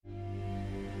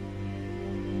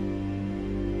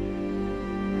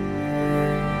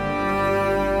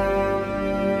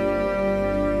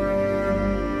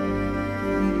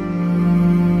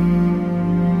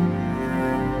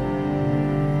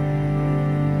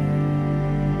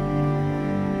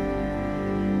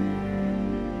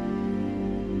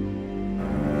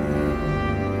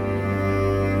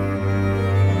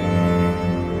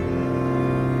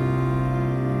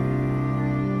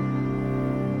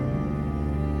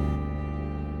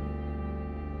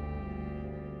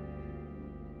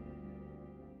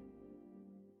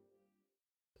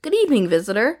Good evening,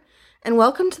 visitor, and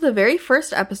welcome to the very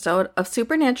first episode of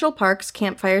Supernatural Park's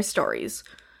Campfire Stories.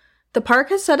 The park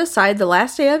has set aside the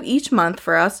last day of each month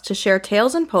for us to share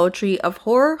tales and poetry of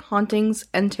horror, hauntings,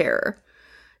 and terror.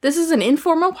 This is an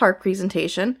informal park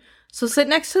presentation, so sit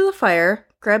next to the fire,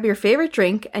 grab your favorite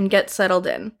drink, and get settled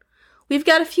in. We've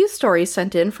got a few stories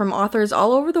sent in from authors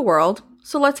all over the world,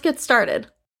 so let's get started.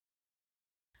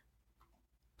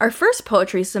 Our first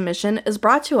poetry submission is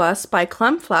brought to us by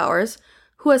Campfire,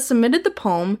 who has submitted the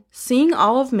poem Seeing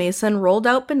All of Mason Rolled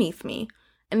Out Beneath Me,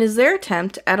 and is their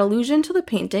attempt at allusion to the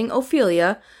painting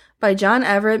Ophelia by John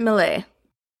Everett Millais.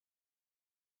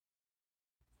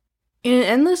 In an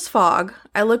endless fog,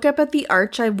 I look up at the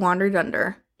arch I've wandered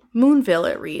under. Moonville,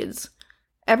 it reads.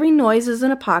 Every noise is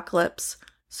an apocalypse,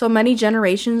 so many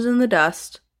generations in the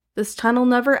dust. This tunnel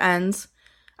never ends.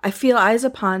 I feel eyes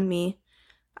upon me.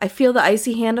 I feel the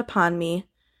icy hand upon me.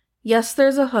 Yes,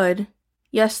 there's a hood.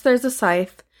 Yes, there's a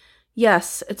scythe.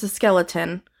 Yes, it's a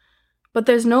skeleton. But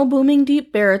there's no booming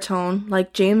deep baritone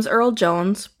like James Earl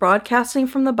Jones broadcasting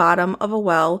from the bottom of a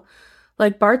well.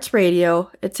 Like Bart's radio,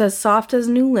 it's as soft as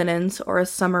new linens or a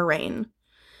summer rain.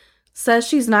 Says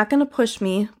she's not going to push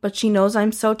me, but she knows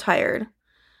I'm so tired.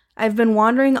 I've been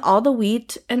wandering all the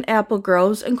wheat and apple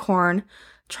groves and corn,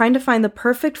 trying to find the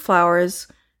perfect flowers,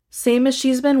 same as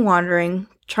she's been wandering,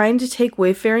 trying to take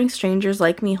wayfaring strangers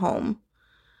like me home.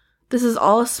 This is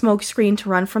all a smokescreen to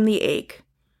run from the ache.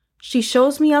 She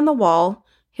shows me on the wall,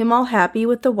 him all happy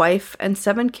with the wife and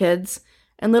 7 kids,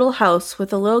 and little house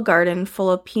with a little garden full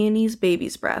of peonies'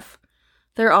 baby's breath.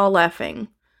 They're all laughing.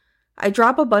 I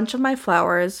drop a bunch of my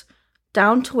flowers,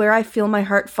 down to where I feel my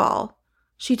heart fall.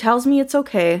 She tells me it's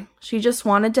okay, she just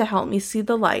wanted to help me see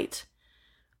the light.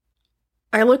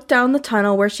 I look down the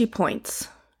tunnel where she points.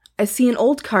 I see an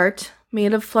old cart,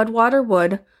 made of floodwater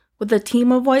wood, with a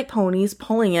team of white ponies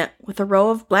pulling it with a row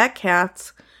of black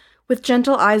cats, with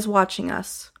gentle eyes watching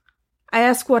us. I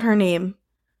ask what her name.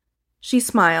 She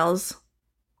smiles.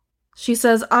 She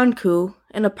says Anku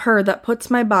in a purr that puts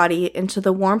my body into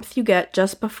the warmth you get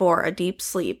just before a deep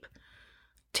sleep.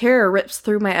 Terror rips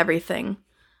through my everything.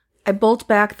 I bolt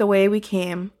back the way we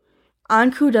came.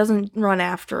 Anku doesn't run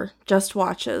after, just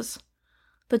watches.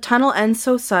 The tunnel ends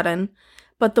so sudden,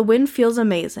 but the wind feels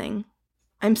amazing.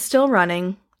 I'm still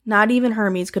running. Not even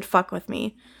Hermes could fuck with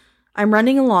me. I'm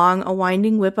running along a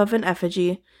winding whip of an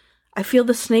effigy. I feel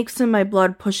the snakes in my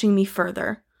blood pushing me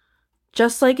further.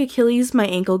 Just like Achilles, my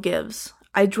ankle gives.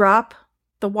 I drop.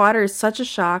 The water is such a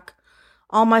shock.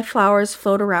 All my flowers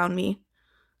float around me.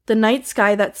 The night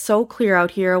sky that's so clear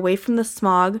out here, away from the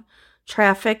smog,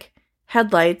 traffic,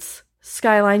 headlights,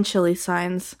 skyline chili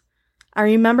signs. I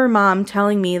remember Mom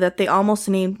telling me that they almost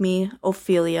named me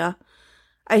Ophelia.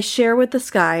 I share with the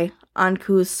sky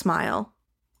Anku's smile.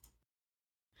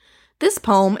 This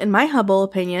poem, in my humble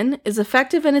opinion, is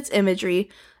effective in its imagery,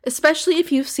 especially if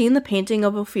you've seen the painting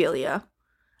of Ophelia.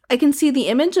 I can see the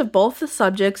image of both the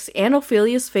subjects and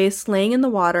Ophelia's face laying in the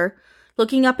water,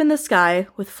 looking up in the sky,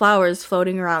 with flowers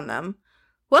floating around them.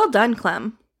 Well done,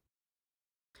 Clem.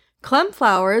 Clem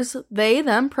Flowers, they,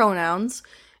 them pronouns,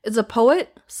 is a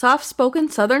poet, soft-spoken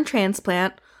southern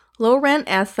transplant, low-rent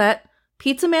asset,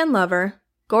 pizza man lover,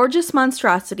 gorgeous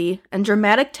monstrosity, and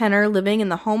dramatic tenor living in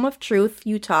the home of truth,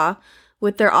 Utah,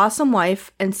 with their awesome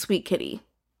wife and sweet kitty.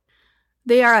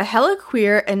 They are a hella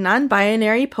queer and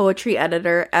non-binary poetry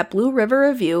editor at Blue River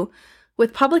Review,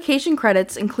 with publication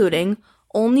credits including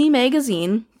Only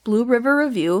Magazine, Blue River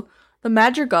Review, The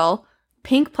Madrigal,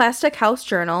 Pink Plastic House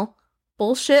Journal,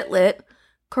 Bullshit Lit,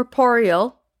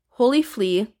 Corporeal, Holy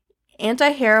Flea,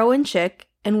 Anti-Heroin Chick,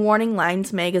 and Warning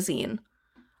Lines Magazine.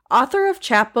 Author of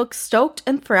chapbooks Stoked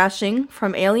and Thrashing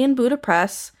from Alien Buddha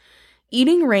Press,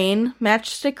 Eating Rain,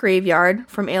 Matchstick Graveyard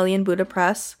from Alien Buddha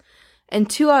Press, and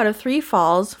 2 out of 3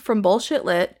 Falls from Bullshit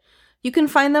Lit, you can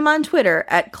find them on Twitter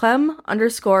at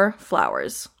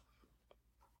Clem_Flowers.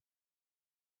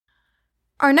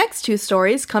 Our next 2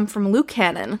 stories come from Luke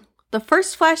Cannon. The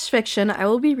first flash fiction I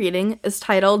will be reading is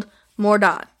titled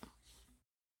Mordaunt.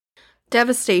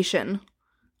 Devastation.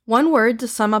 One word to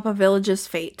sum up a village's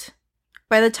fate.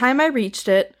 By the time I reached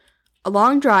it, a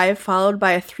long drive followed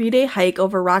by a 3-day hike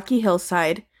over rocky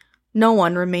hillside, no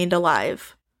one remained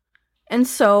alive. And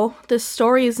so, this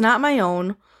story is not my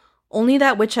own, only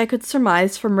that which I could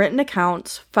surmise from written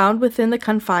accounts found within the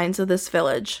confines of this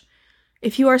village.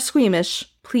 If you are squeamish,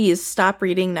 please stop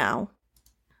reading now.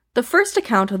 The first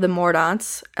account of the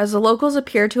Mordaunts, as the locals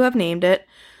appear to have named it,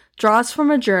 draws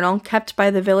from a journal kept by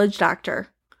the village doctor.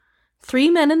 3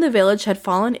 men in the village had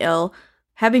fallen ill,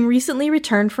 having recently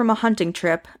returned from a hunting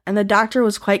trip, and the doctor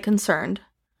was quite concerned.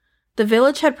 The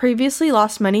village had previously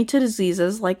lost many to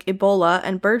diseases like Ebola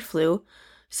and bird flu,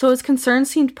 so his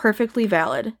concerns seemed perfectly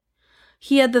valid.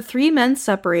 He had the 3 men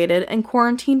separated and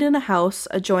quarantined in a house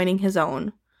adjoining his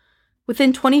own.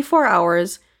 Within 24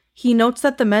 hours, he notes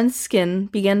that the men's skin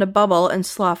began to bubble and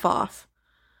slough off.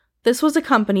 This was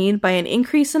accompanied by an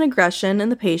increase in aggression in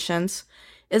the patients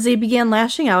as they began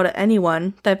lashing out at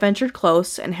anyone that ventured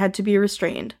close and had to be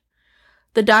restrained.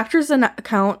 The doctor's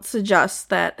account suggests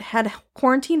that had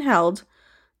quarantine held,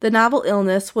 the novel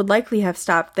illness would likely have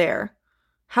stopped there.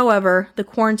 However, the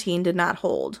quarantine did not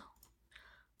hold.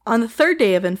 On the 3rd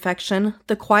day of infection,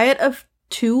 the quiet of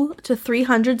 200 to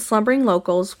 300 slumbering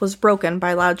locals was broken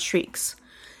by loud shrieks.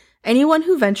 Anyone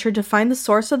who ventured to find the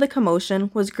source of the commotion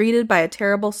was greeted by a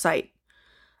terrible sight.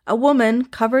 A woman,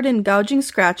 covered in gouging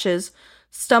scratches,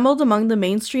 stumbled among the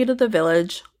main street of the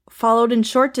village, followed in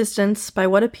short distance by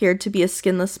what appeared to be a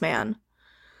skinless man.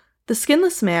 The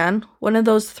skinless man, one of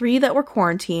those 3 that were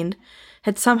quarantined,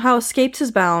 had somehow escaped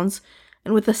his bounds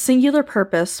and with a singular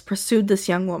purpose pursued this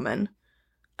young woman.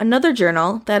 Another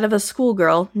journal, that of a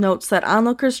schoolgirl, notes that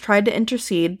onlookers tried to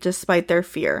intercede despite their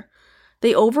fear.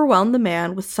 They overwhelmed the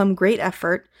man with some great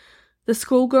effort, the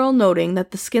schoolgirl noting that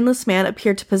the skinless man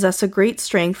appeared to possess a great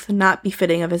strength not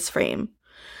befitting of his frame.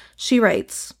 She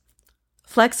writes,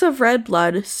 "Flecks of red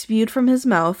blood spewed from his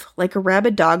mouth like a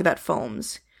rabid dog that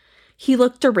foams. He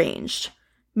looked deranged.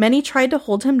 Many tried to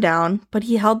hold him down, but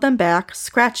he held them back,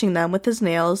 scratching them with his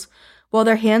nails, while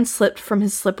their hands slipped from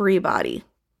his slippery body."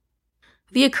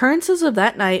 The occurrences of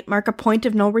that night mark a point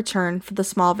of no return for the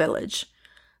small village.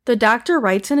 The doctor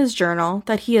writes in his journal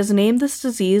that he has named this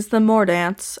disease the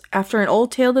mordants after an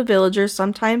old tale the villagers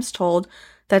sometimes told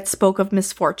that spoke of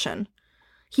misfortune.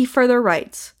 He further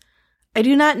writes, "I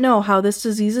do not know how this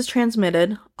disease is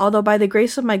transmitted, although by the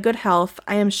grace of my good health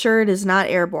I am sure it is not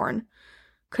airborne.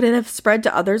 Could it have spread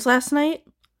to others last night?"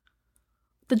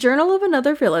 The journal of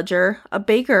another villager, a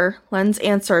baker, lends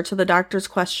answer to the doctor's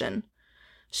question.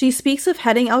 She speaks of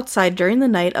heading outside during the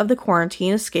night of the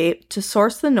quarantine escape to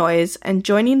source the noise and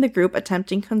joining the group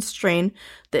attempting to constrain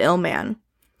the ill man.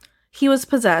 He was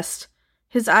possessed,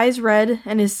 his eyes red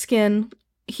and his skin,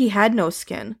 he had no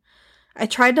skin. I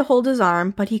tried to hold his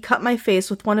arm, but he cut my face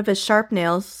with one of his sharp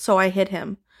nails, so I hit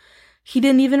him. He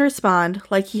didn't even respond,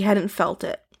 like he hadn't felt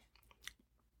it.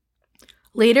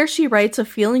 Later she writes of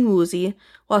feeling woozy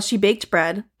while she baked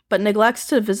bread, but neglects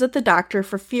to visit the doctor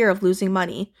for fear of losing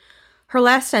money. Her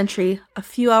last entry, a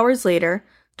few hours later,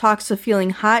 talks of feeling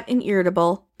hot and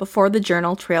irritable before the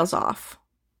journal trails off.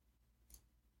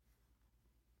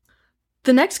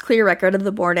 The next clear record of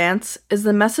the mordants is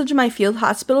the message my field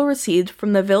hospital received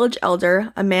from the village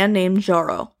elder, a man named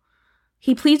Joro.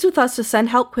 He pleads with us to send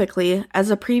help quickly, as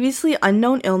a previously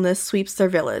unknown illness sweeps their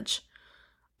village.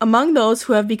 Among those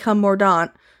who have become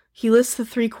mordant, he lists the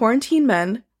 3 quarantine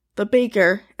men, the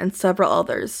baker, and several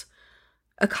others.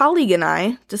 A colleague and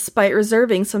I, despite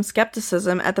reserving some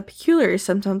skepticism at the peculiar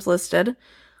symptoms listed,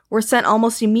 were sent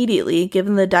almost immediately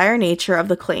given the dire nature of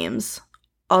the claims,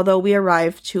 although we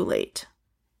arrived too late.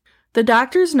 The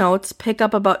doctor's notes pick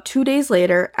up about 2 days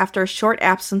later after a short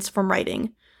absence from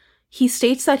writing. He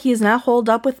states that he is now holed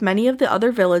up with many of the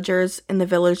other villagers in the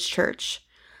village church.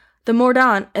 The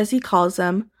mordant, as he calls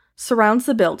them, surrounds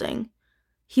the building.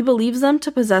 He believes them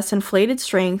to possess inflated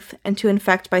strength and to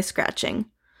infect by scratching.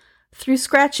 Through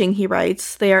scratching, he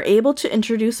writes, they are able to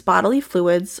introduce bodily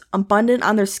fluids abundant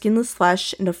on their skinless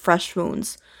flesh into fresh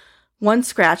wounds. One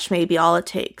scratch may be all it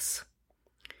takes.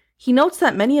 He notes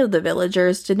that many of the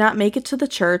villagers did not make it to the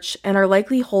church and are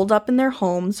likely holed up in their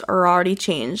homes or already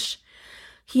changed.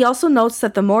 He also notes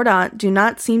that the mordant do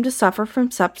not seem to suffer from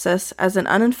sepsis, as an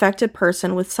uninfected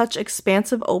person with such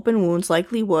expansive open wounds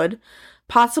likely would,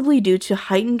 possibly due to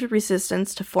heightened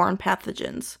resistance to foreign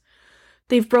pathogens.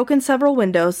 They've broken several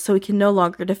windows, so we can no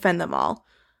longer defend them all.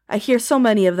 I hear so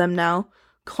many of them now,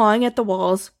 clawing at the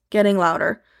walls, getting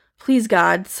louder. Please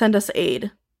God, send us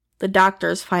aid. The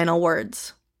doctor's final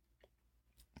words.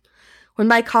 When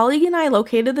my colleague and I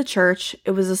located the church,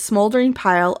 it was a smoldering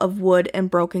pile of wood and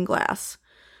broken glass.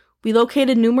 We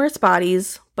located numerous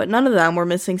bodies, but none of them were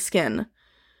missing skin.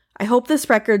 I hope this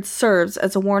record serves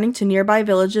as a warning to nearby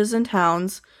villages and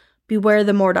towns. Beware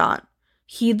the mordant.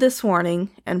 Heed this warning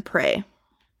and pray.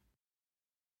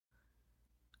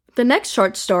 The next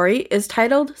short story is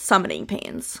titled Summoning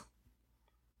Pains.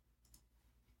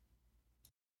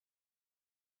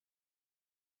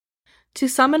 To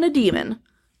summon a demon.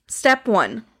 Step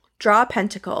 1. Draw a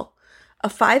pentacle, a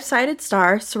 5-sided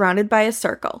star surrounded by a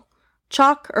circle.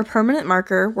 Chalk or permanent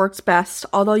marker works best,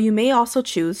 although you may also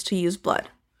choose to use blood.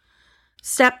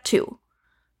 Step 2.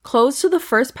 Close to the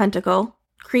first pentacle,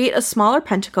 create a smaller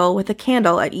pentacle with a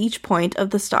candle at each point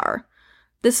of the star.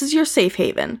 This is your safe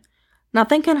haven.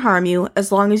 Nothing can harm you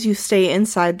as long as you stay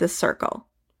inside this circle.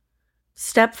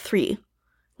 Step 3.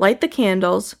 Light the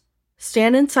candles,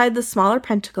 stand inside the smaller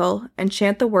pentacle, and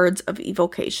chant the words of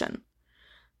evocation.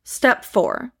 Step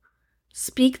 4.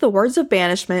 Speak the words of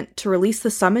banishment to release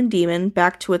the summoned demon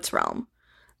back to its realm.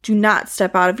 Do not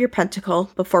step out of your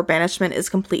pentacle before banishment is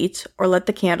complete or let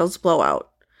the candles blow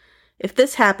out. If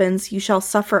this happens, you shall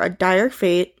suffer a dire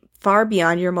fate far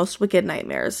beyond your most wicked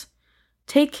nightmares.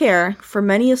 Take care, for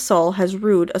many a soul has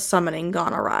rued a summoning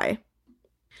gone awry.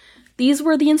 These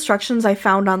were the instructions I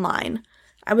found online.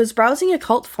 I was browsing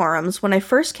occult forums when I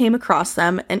first came across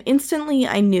them, and instantly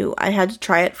I knew I had to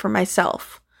try it for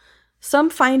myself. Some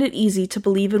find it easy to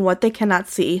believe in what they cannot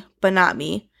see, but not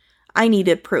me. I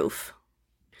needed proof.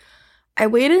 I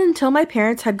waited until my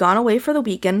parents had gone away for the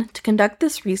weekend to conduct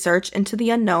this research into the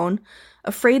unknown,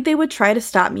 afraid they would try to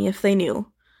stop me if they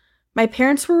knew. My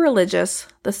parents were religious,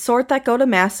 the sort that go to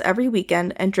mass every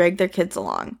weekend and drag their kids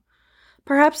along.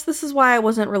 Perhaps this is why I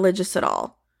wasn't religious at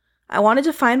all. I wanted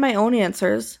to find my own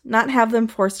answers, not have them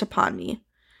forced upon me.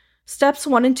 Steps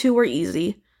 1 and 2 were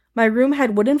easy. My room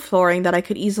had wooden flooring that I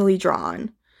could easily draw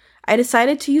on. I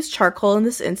decided to use charcoal in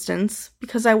this instance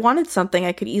because I wanted something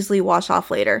I could easily wash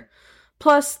off later.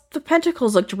 Plus, the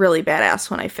pentacles looked really badass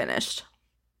when I finished.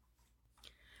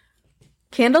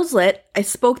 Candles lit, I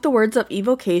spoke the words of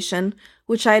evocation,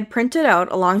 which I had printed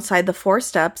out alongside the 4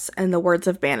 steps and the words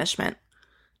of banishment.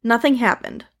 Nothing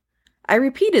happened. I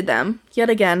repeated them, yet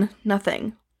again,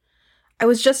 nothing. I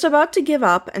was just about to give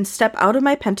up and step out of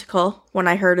my pentacle when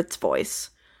I heard its voice.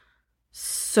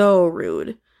 So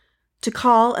rude. To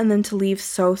call and then to leave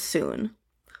so soon.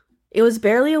 It was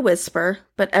barely a whisper,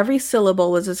 but every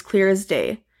syllable was as clear as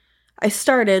day. I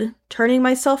started, turning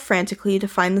myself frantically to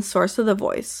find the source of the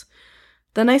voice.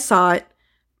 Then I saw it,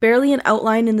 barely an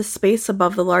outline in the space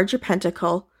above the larger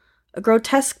pentacle, a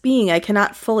grotesque being I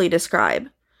cannot fully describe.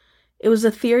 It was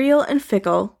ethereal and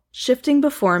fickle, shifting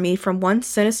before me from one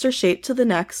sinister shape to the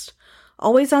next,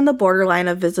 always on the borderline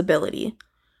of visibility.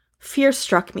 Fear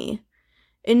struck me.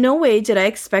 In no way did I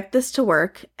expect this to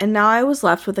work, and now I was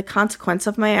left with the consequence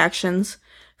of my actions,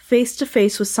 face to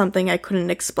face with something I couldn't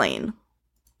explain.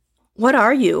 "What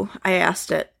are you?" I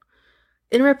asked it.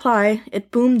 In reply,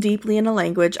 it boomed deeply in a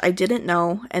language I didn't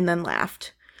know, and then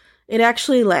laughed. It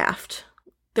actually laughed.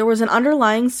 There was an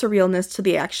underlying surrealness to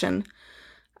the action.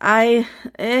 I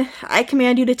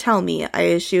command you to tell me," I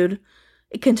issued.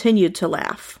 It continued to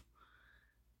laugh.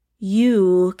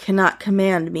 "You cannot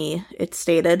command me," it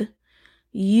stated.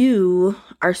 "You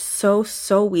are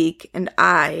so weak, and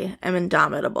I am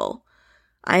indomitable.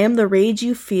 I am the rage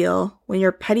you feel when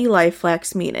your petty life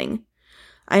lacks meaning.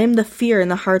 I am the fear in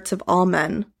the hearts of all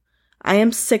men. I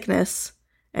am sickness,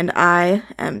 and I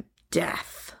am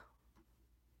death.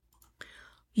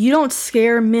 You don't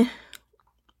scare me."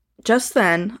 Just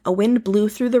then, a wind blew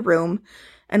through the room,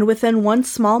 and within one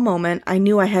small moment, I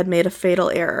knew I had made a fatal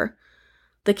error.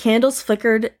 The candles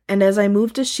flickered, and as I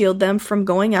moved to shield them from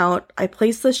going out, I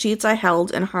placed the sheets I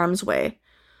held in harm's way.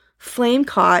 Flame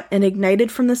caught and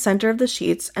ignited from the center of the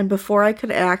sheets, and before I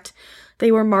could act,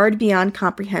 they were marred beyond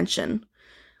comprehension.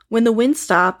 When the wind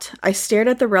stopped, I stared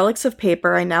at the relics of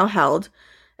paper I now held,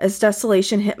 as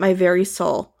desolation hit my very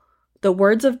soul. The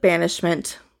words of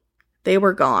banishment, they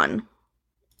were gone.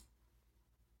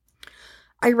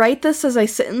 I write this as I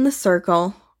sit in the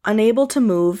circle, unable to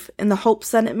move, in the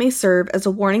hopes that it may serve as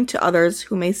a warning to others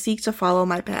who may seek to follow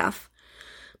my path.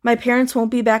 My parents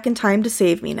won't be back in time to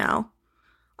save me now.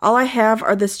 All I have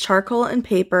are this charcoal and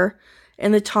paper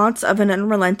and the taunts of an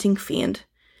unrelenting fiend.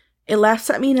 It laughs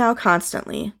at me now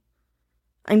constantly.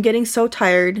 I'm getting so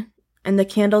tired, and the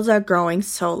candles are growing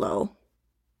so low.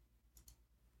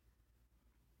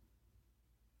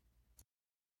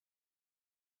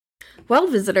 Well,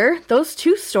 visitor, those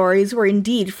 2 stories were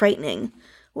indeed frightening.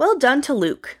 Well done to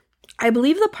Luke. I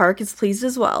believe the park is pleased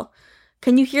as well.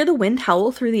 Can you hear the wind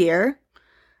howl through the air?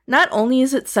 Not only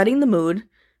is it setting the mood,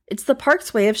 it's the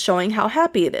park's way of showing how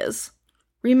happy it is.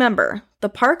 Remember, the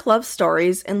park loves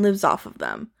stories and lives off of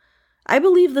them. I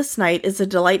believe this night is a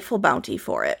delightful bounty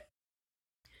for it.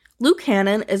 Luke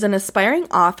Hannon is an aspiring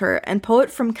author and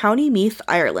poet from County Meath,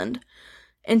 Ireland.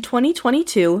 In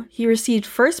 2022, he received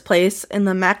first place in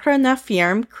the Macra na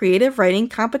Fiarm Creative Writing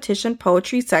Competition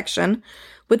Poetry section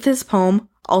with his poem,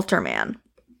 Alterman.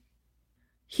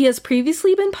 He has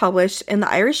previously been published in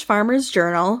the Irish Farmers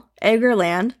Journal,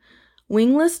 Agerland,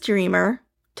 Wingless Dreamer,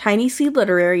 Tiny Seed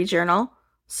Literary Journal,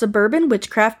 Suburban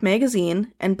Witchcraft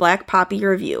Magazine, and Black Poppy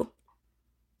Review.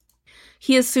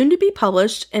 He is soon to be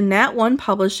published in Nat One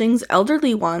Publishing's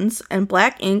Elderly Ones and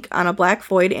Black Ink on a Black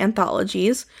Void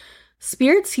anthologies,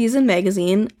 Spirit Season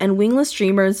magazine, and Wingless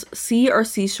Dreamers Sea or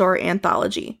Seashore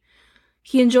anthology.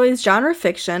 He enjoys genre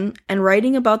fiction and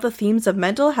writing about the themes of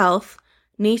mental health,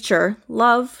 nature,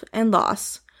 love, and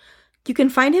loss. You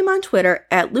can find him on Twitter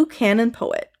at Luke Hannon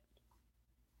Poet.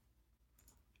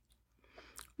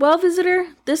 Well, visitor,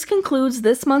 this concludes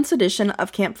this month's edition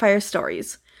of Campfire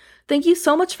Stories. Thank you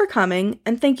so much for coming,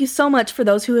 and thank you so much for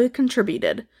those who have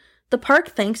contributed. The park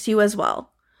thanks you as well.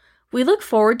 We look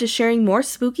forward to sharing more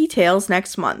spooky tales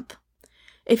next month.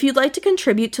 If you'd like to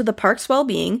contribute to the park's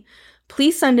well-being,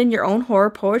 please send in your own horror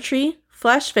poetry,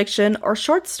 flash fiction, or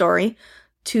short story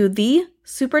to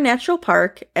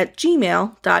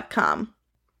thesupernaturalpark@gmail.com.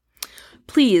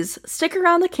 Please stick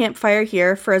around the campfire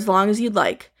here for as long as you'd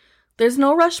like. There's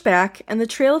no rush back, and the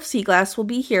Trail of Sea Glass will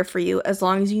be here for you as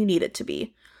long as you need it to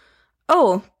be.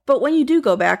 Oh, but when you do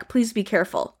go back, please be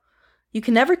careful. You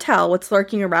can never tell what's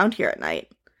lurking around here at night.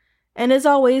 And as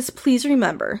always, please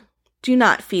remember, do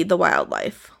not feed the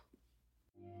wildlife.